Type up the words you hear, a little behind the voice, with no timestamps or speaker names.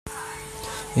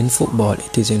In football,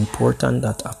 it is important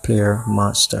that a player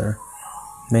master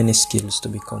many skills to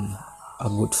become a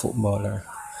good footballer.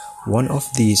 One of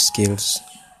these skills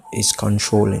is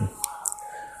controlling.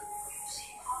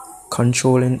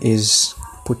 Controlling is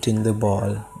putting the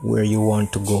ball where you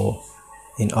want to go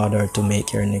in order to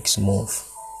make your next move.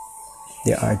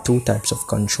 There are two types of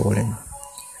controlling: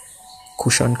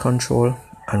 cushion control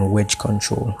and wedge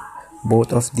control.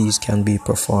 Both of these can be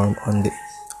performed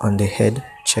on the head,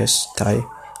 chest, thigh,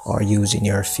 or using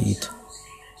your feet.